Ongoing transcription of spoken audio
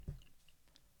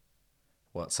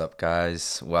What's up,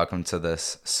 guys? Welcome to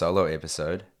this solo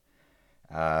episode.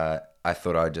 I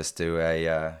thought I'd just do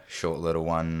a short little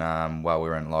one while we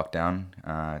were in lockdown,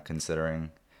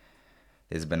 considering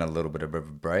there's been a little bit of a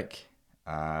break.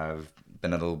 I've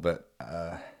been a little bit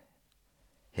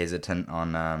hesitant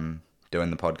on doing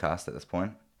the podcast at this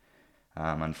point.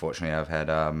 Unfortunately, I've had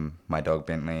my dog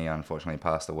Bentley unfortunately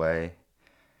passed away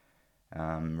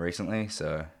recently,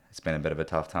 so it's been a bit of a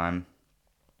tough time.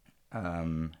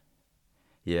 Um,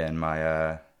 yeah, and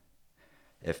my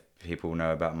if people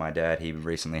know about my dad, he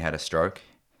recently had a stroke,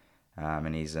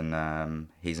 and he's in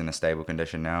a stable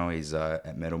condition now. He's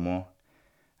at Middlemore.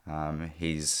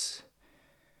 He's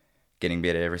getting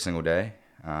better every single day,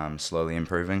 slowly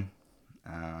improving.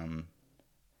 Um,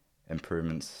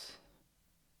 Improvements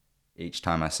each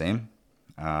time I see him.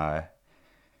 Uh,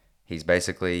 he's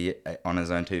basically on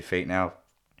his own 2 feet now,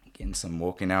 getting some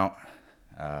walking out.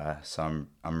 So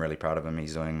I'm really proud of him.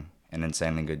 He's doing an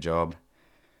insanely good job.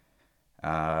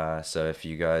 So if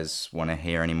you guys want to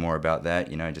hear any more about that,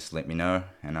 just let me know,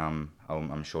 and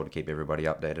I'm sure to keep everybody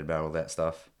updated about all that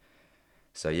stuff.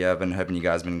 So yeah, I've been hoping you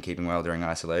guys have been keeping well during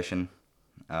isolation.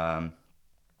 Um,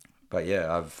 but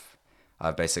yeah,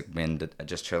 I've basically been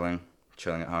just chilling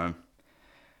at home,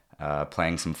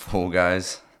 playing some Fall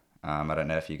Guys. I don't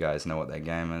know if you guys know what that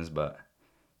game is, but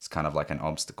it's kind of like an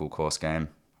obstacle course game.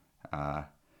 Uh,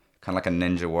 Kind of like a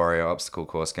Ninja Warrior obstacle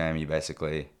course game. You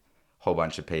basically whole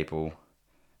bunch of people.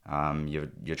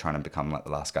 You're trying to become like the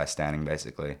last guy standing,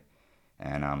 basically,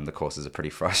 and the courses are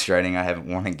pretty frustrating. I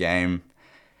haven't won a game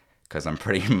because I'm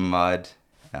pretty mud.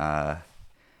 Uh,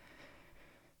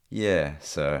 yeah,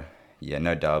 so yeah,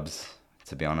 no dubs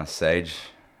to be honest. Sage,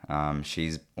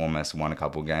 she's almost won a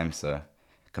couple games, so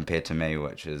compared to me,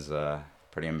 which is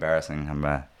pretty embarrassing.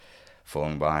 I'm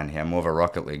falling behind here. I'm more of a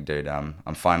Rocket League dude. I'm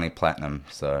finally platinum,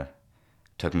 so it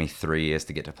took me 3 years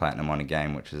to get to platinum on a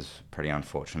game, which is pretty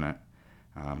unfortunate,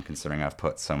 considering I've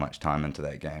put so much time into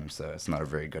that game. So it's not a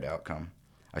very good outcome.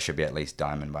 I should be at least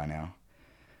diamond by now.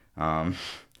 Um,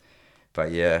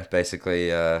 but yeah, basically,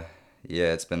 yeah,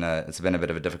 it's been a bit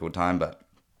of a difficult time, but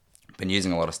been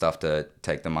using a lot of stuff to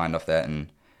take the mind off that,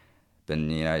 and been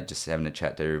just having a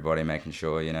chat to everybody, making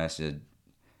sure so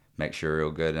make sure you're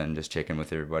all good, and just checking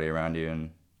with everybody around you, and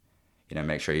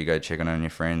make sure you go checking on your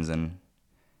friends, and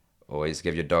always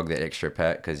give your dog that extra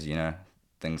pat, because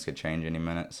things could change any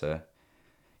minute. So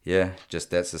yeah,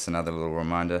 that's just another little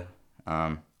reminder.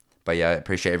 But yeah, I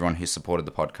appreciate everyone who supported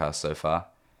the podcast so far.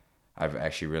 I've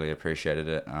actually really appreciated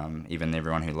it. Even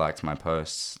everyone who liked my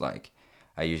posts. Like,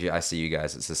 I see you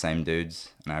guys. It's the same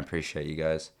dudes, and I appreciate you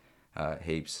guys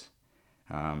heaps.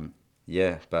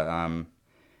 Yeah, but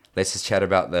let's just chat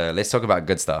about let's talk about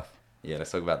good stuff. Yeah,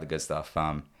 let's talk about the good stuff.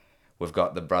 We've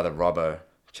got the brother Robbo,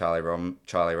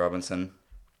 Charlie Robinson.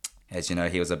 As you know,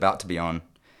 he was about to be on.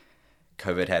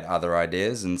 COVID had other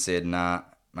ideas and said, "Nah,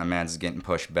 my man's getting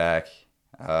pushed back."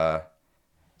 Uh,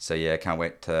 so yeah, can't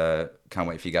wait for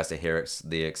you guys to hear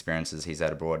the experiences he's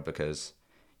had abroad, because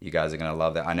you guys are gonna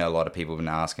love that. I know a lot of people have been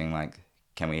asking, like,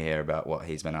 can we hear about what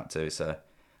he's been up to? So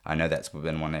I know that's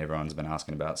been one everyone's been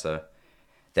asking about. So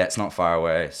that's not far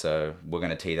away. So we're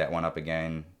gonna tee that one up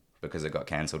again because it got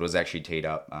cancelled. It was actually teed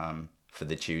up for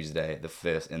the Tuesday,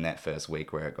 that first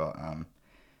week where it got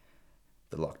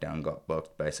the lockdown got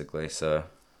booked, basically. So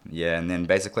yeah, and then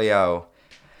basically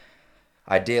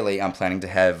ideally I'm planning to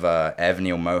have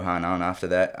Avniel Mohan on after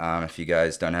that. If you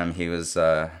guys don't know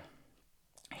him,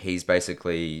 he's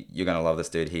basically, you're gonna love this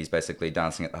dude. He's basically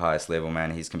dancing at the highest level,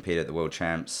 man. He's competed at the world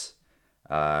champs.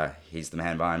 He's the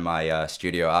man behind my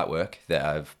studio artwork that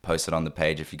I've posted on the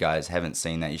page. If you guys haven't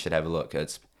seen that, you should have a look.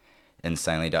 It's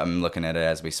insanely dope. I'm looking at it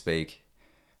as we speak.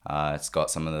 It's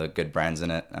got some of the good brands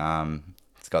in it.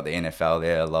 It's got the NFL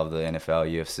there. I love the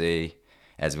NFL, UFC,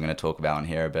 as we're going to talk about in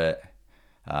here a bit.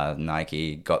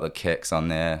 Nike got the kicks on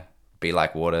there. Be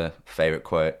like water, favorite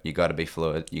quote. You got to be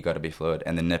fluid. You got to be fluid.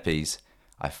 And the Nippies.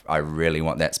 I really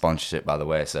want that sponsorship, by the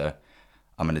way. So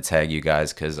I'm going to tag you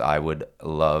guys, because I would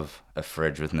love a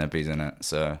fridge with Nippies in it.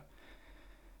 So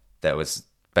that was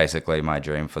basically my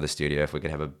dream for the studio. If we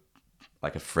could have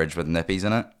a fridge with Nippies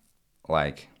in it,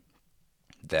 like,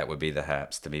 that would be the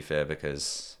haps, to be fair,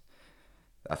 because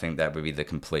I think that would be the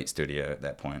complete studio at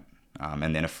that point.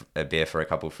 And then a beer for a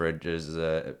couple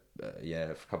fridges, yeah,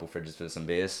 a couple fridges for some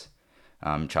beers.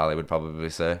 Charlie would probably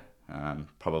say,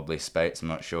 probably Spates, I'm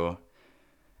not sure.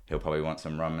 He'll probably want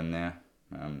some rum in there.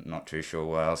 Not too sure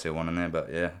what else he'll want in there,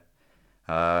 but yeah.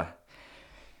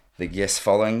 The guests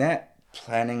following that,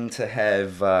 planning to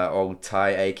have old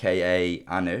Ty, aka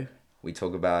Anu. We're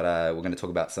going to talk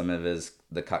about some of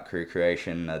the Cut Crew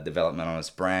creation, development on his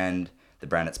brand, the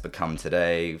brand it's become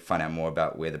today, find out more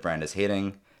about where the brand is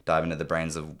heading, dive into the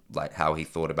brains of like how he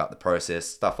thought about the process,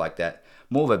 stuff like that.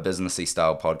 More of a businessy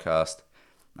style podcast.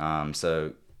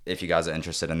 So if you guys are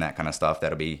interested in that kind of stuff,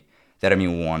 that'll be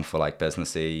one for like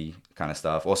businessy kind of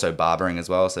stuff. Also barbering as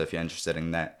well. So if you're interested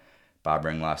in that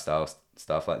barbering lifestyle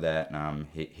stuff like that,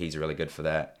 he's really good for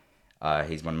that.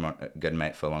 He's been a good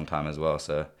mate for a long time as well.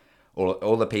 So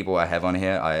all the people I have on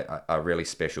here are really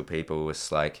special people.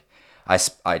 It's like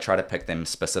I try to pick them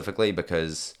specifically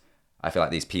because I feel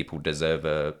like these people deserve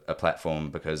a platform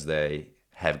because they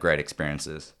have great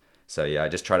experiences. So yeah, I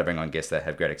just try to bring on guests that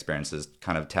have great experiences,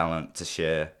 kind of talent to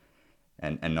share,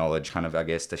 and knowledge kind of, I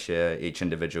guess, to share. Each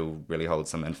individual really holds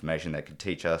some information that could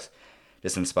teach us,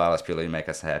 just inspire us purely to make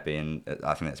us happy, and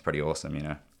I think that's pretty awesome, you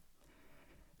know.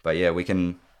 But yeah,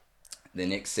 the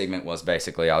next segment was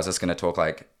basically, I was just going to talk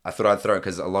like, I thought I'd throw,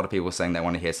 because a lot of people were saying they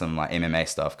want to hear some like MMA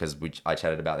stuff, because I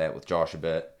chatted about that with Josh a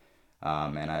bit,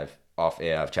 and off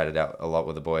air, I've chatted out a lot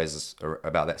with the boys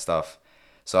about that stuff.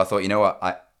 So I thought, you know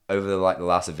what, over the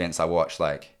last events I watched,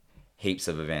 like heaps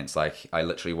of events. Like I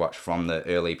literally watched from the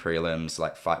early prelims,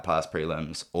 like Fight Pass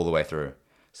prelims, all the way through.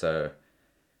 So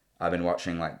I've been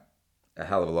watching like a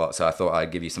hell of a lot. So I thought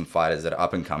I'd give you some fighters that are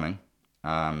up and coming.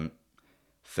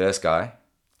 First guy,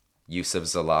 Youssef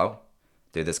Zalal.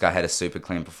 Dude, this guy had a super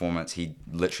clean performance. He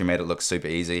literally made it look super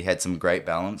easy. He had some great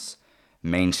balance,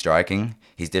 mean striking.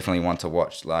 He's definitely one to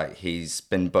watch. Like, he's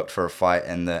been booked for a fight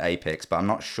in the Apex, but I'm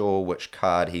not sure which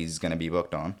card he's going to be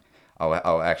booked on.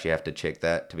 I'll actually have to check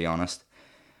that, to be honest.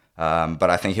 But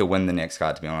I think he'll win the next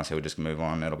card, to be honest. He'll just move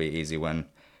on. It'll be an easy win.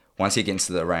 Once he gets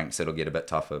to the ranks, it'll get a bit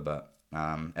tougher, but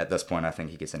at this point, I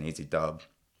think he gets an easy dub.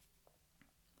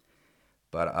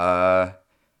 But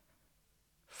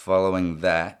following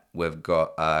that, we've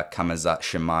got Khamzat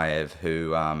Chimaev,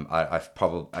 who I've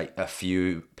probably a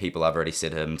few people I've already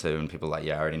said him to, and people are like,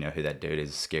 yeah, I already know who that dude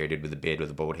is. Scary dude with a beard with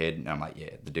a bald head. And I'm like,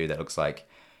 yeah, the dude that looks like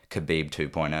Khabib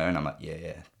 2.0. And I'm like,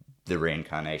 yeah, the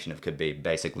reincarnation of Khabib,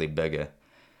 basically bigger.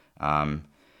 I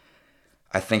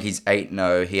think he's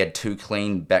 8-0. He had 2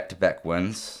 clean back-to-back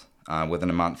wins. Within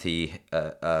a month, he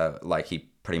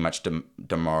pretty much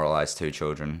demoralized 2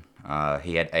 children.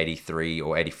 He had 83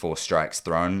 or 84 strikes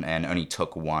thrown and only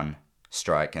took 1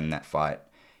 strike in that fight.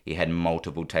 He had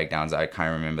multiple takedowns. I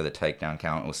can't remember the takedown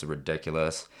count. It was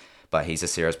ridiculous. But he's a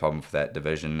serious problem for that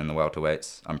division in the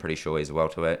welterweights. I'm pretty sure he's a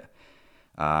welterweight.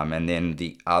 And then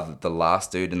the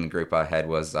last dude in the group I had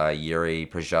was Yuri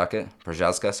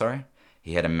Prochazka, sorry.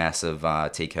 He had a massive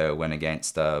TKO win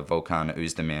against Volkan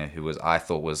Oezdemir, who I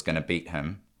thought was going to beat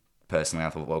him. Personally, I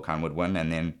thought Volkan would win,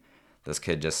 and then this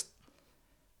kid just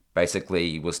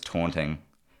basically was taunting.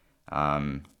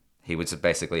 He was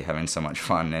basically having so much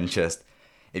fun, and just,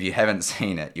 if you haven't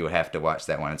seen it, you'll have to watch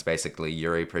that one. It's basically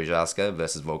Yuri Prochazka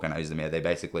versus Volkan Oezdemir. They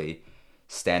basically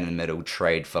stand in the middle,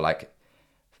 trade for like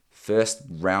first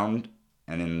round,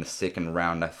 and in the second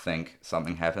round, I think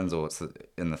something happens, or it's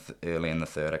early in the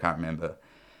third. I can't remember,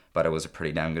 but it was a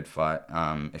pretty damn good fight.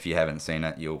 If you haven't seen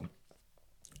it,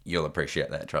 you'll appreciate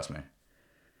that. Trust me.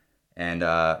 And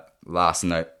last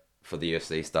note for the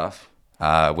UFC stuff,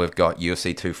 we've got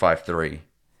UFC 253.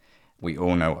 We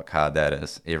all know what card that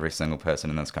is. Every single person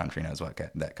in this country knows what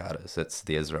that card is. It's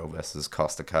the Israel versus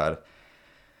Costa card.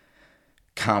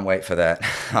 Can't wait for that.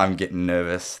 I'm getting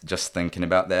nervous just thinking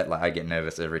about that. Like, I get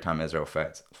nervous every time Israel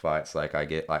fights. Like,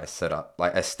 I sit up,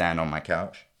 like I stand on my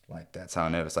couch. Like, that's how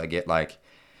nervous I get. Like,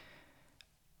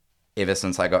 ever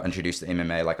since I got introduced to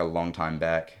MMA, like a long time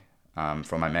back,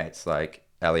 from my mates, like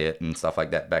Elliot and stuff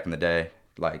like that back in the day,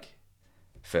 like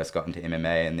first got into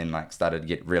MMA and then like started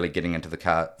getting into the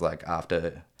card, like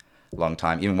after a long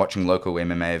time, even watching local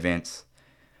MMA events.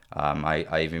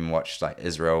 I even watched like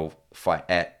Israel fight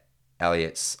at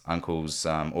Elliot's uncle's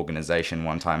organization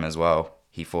one time as well.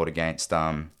 He fought against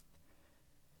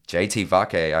JT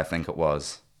Vake, I think it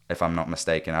was, if I'm not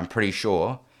mistaken. I'm pretty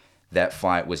sure that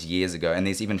fight was years ago, and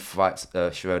there's even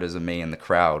photos of me in the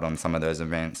crowd on some of those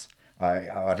events.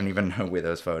 I don't even know where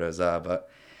those photos are, but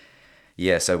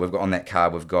yeah. So we've got on that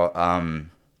card, we've got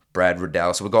Brad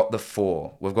Riddell. So we've got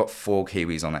four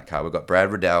Kiwis on that card. We've got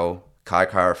Brad Riddell, Kai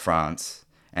Kara France,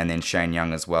 and then Shane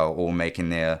Young as well, all making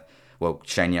their. Well,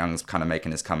 Shane Young's kind of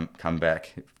making his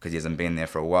comeback because he hasn't been there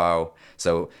for a while.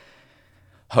 So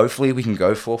hopefully we can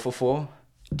go 4 for 4.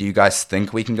 Do you guys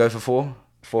think we can go for 4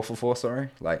 for 4? Sorry,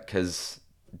 like, because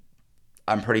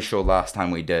I'm pretty sure last time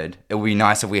we did. It would be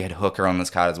nice if we had Hooker on this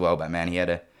card as well. But man, he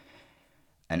had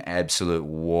an absolute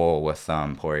war with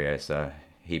Poirier, so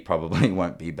he probably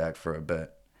won't be back for a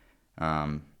bit.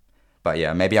 But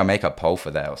yeah, maybe I'll make a poll for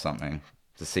that or something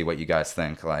to see what you guys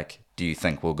think. Like, do you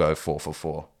think we'll go 4 for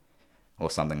 4? Or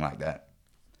something like that.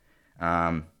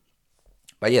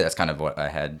 But yeah, that's kind of what I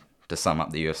had to sum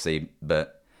up the UFC bit.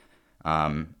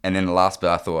 And then the last bit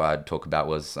I thought I'd talk about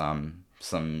was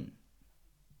some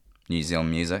New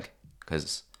Zealand music,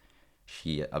 because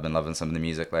I've been loving some of the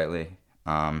music lately.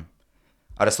 I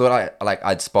just thought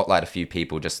I'd spotlight a few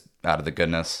people just out of the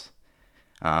goodness,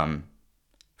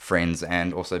 friends,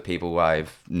 and also people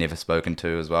I've never spoken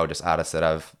to as well, just artists that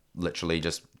I've literally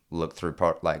just looked through,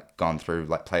 gone through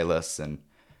like playlists and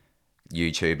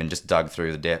YouTube and just dug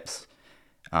through the depths.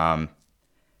 Yeah,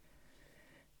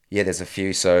 there's a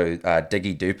few. So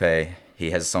Diggy Dupe,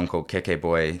 he has a song called Keke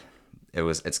Boy.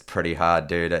 It's pretty hard,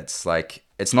 dude. It's like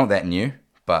it's not that new,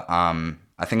 but I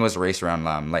think it was released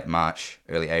around late March,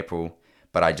 early April.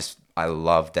 But I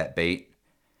loved that beat.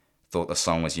 Thought the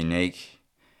song was unique.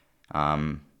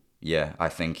 Yeah, I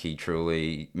think he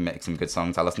truly makes some good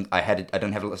songs. I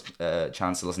didn't have a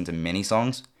chance to listen to many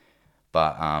songs,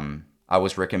 but I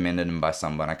was recommended him by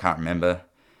someone, I can't remember.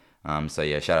 So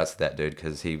yeah, shout out to that dude,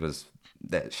 because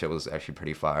that shit was actually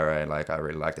pretty fire. Eh? Like I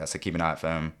really liked that. So keep an eye out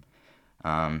for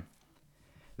him.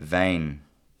 Vane,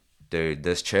 dude,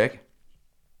 this chick,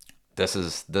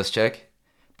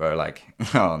 bro. Like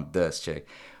oh, this chick.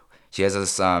 She has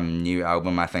this new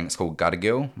album. I think it's called Gutter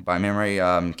Girl by memory.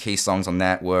 Key songs on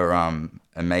that were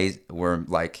amazing. Were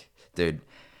like, dude,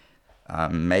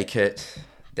 Make It.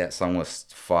 That song was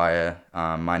fire.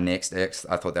 My Next Ex.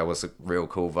 I thought that was a real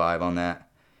cool vibe on that.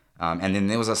 And then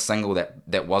there was a single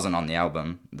that wasn't on the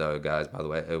album though, guys. By the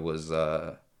way, it was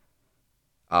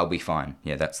I'll Be Fine.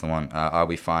 Yeah, that's the one. I'll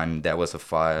Be Fine. That was a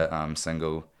fire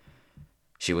single.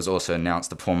 She was also announced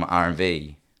to perform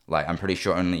R&B. Like I'm pretty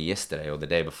sure only yesterday or the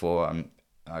day before.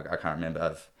 I can't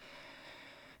remember.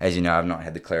 As you know, I've not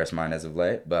had the clearest mind as of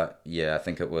late. But yeah, I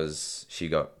think it was she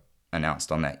got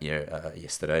announced on that year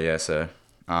yesterday. Yeah, so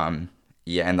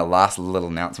yeah, and the last little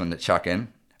announcement to chuck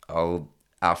in.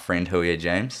 Our friend Huia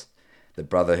James, the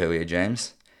brother Huia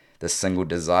James, the single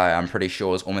Desire. I'm pretty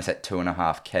sure is almost at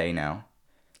 2.5K now.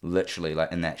 Literally,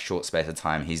 like in that short space of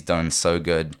time, he's done so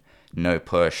good. No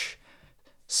push,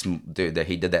 dude. That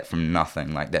he did that from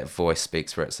nothing. Like that voice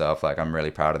speaks for itself. Like I'm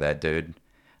really proud of that dude.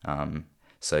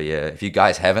 So yeah, if you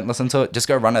guys haven't listened to it, just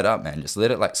go run it up, man. Just let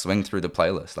it like swing through the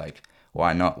playlist. Like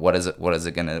why not? What is it? What is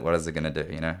it gonna do?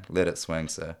 You know, let it swing.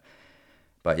 So,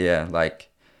 but yeah,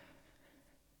 like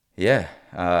yeah,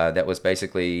 that was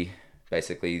basically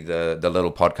the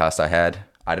little podcast I had.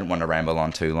 I didn't want to ramble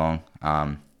on too long.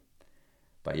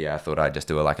 But yeah, I thought I'd just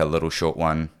do a little short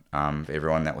one for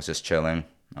everyone that was just chilling,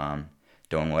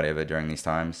 doing whatever during these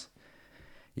times.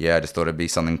 Yeah, I just thought it'd be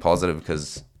something positive,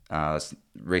 because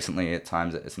recently at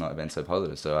times it's not been so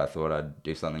positive. So I thought I'd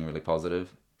do something really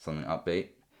positive, something upbeat,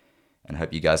 and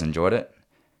hope you guys enjoyed it.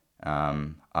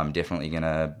 I'm definitely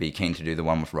gonna be keen to do the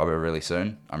one with Robbo really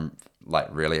soon. I'm like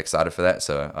really excited for that.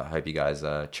 So I hope you guys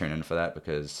tune in for that,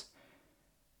 because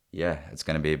yeah, it's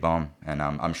gonna be a bomb, and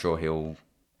I'm sure he'll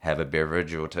have a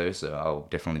beverage or two. So I'll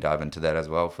definitely dive into that as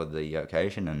well for the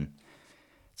occasion, and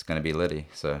it's gonna be litty.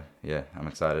 So yeah, I'm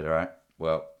excited. All right.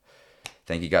 Well,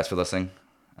 thank you guys for listening.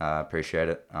 Appreciate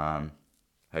it.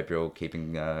 Hope you're all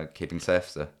keeping safe.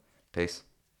 So peace.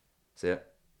 See ya.